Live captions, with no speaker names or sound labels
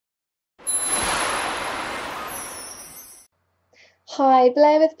Hi,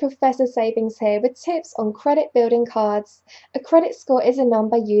 Blair with Professor Savings here with tips on credit building cards. A credit score is a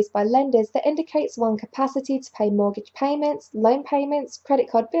number used by lenders that indicates one's capacity to pay mortgage payments, loan payments, credit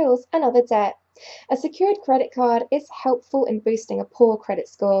card bills, and other debt. A secured credit card is helpful in boosting a poor credit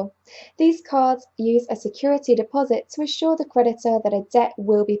score. These cards use a security deposit to assure the creditor that a debt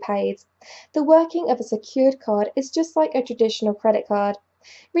will be paid. The working of a secured card is just like a traditional credit card.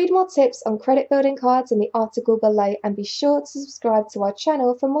 Read more tips on credit building cards in the article below and be sure to subscribe to our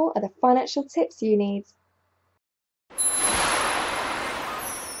channel for more of the financial tips you need.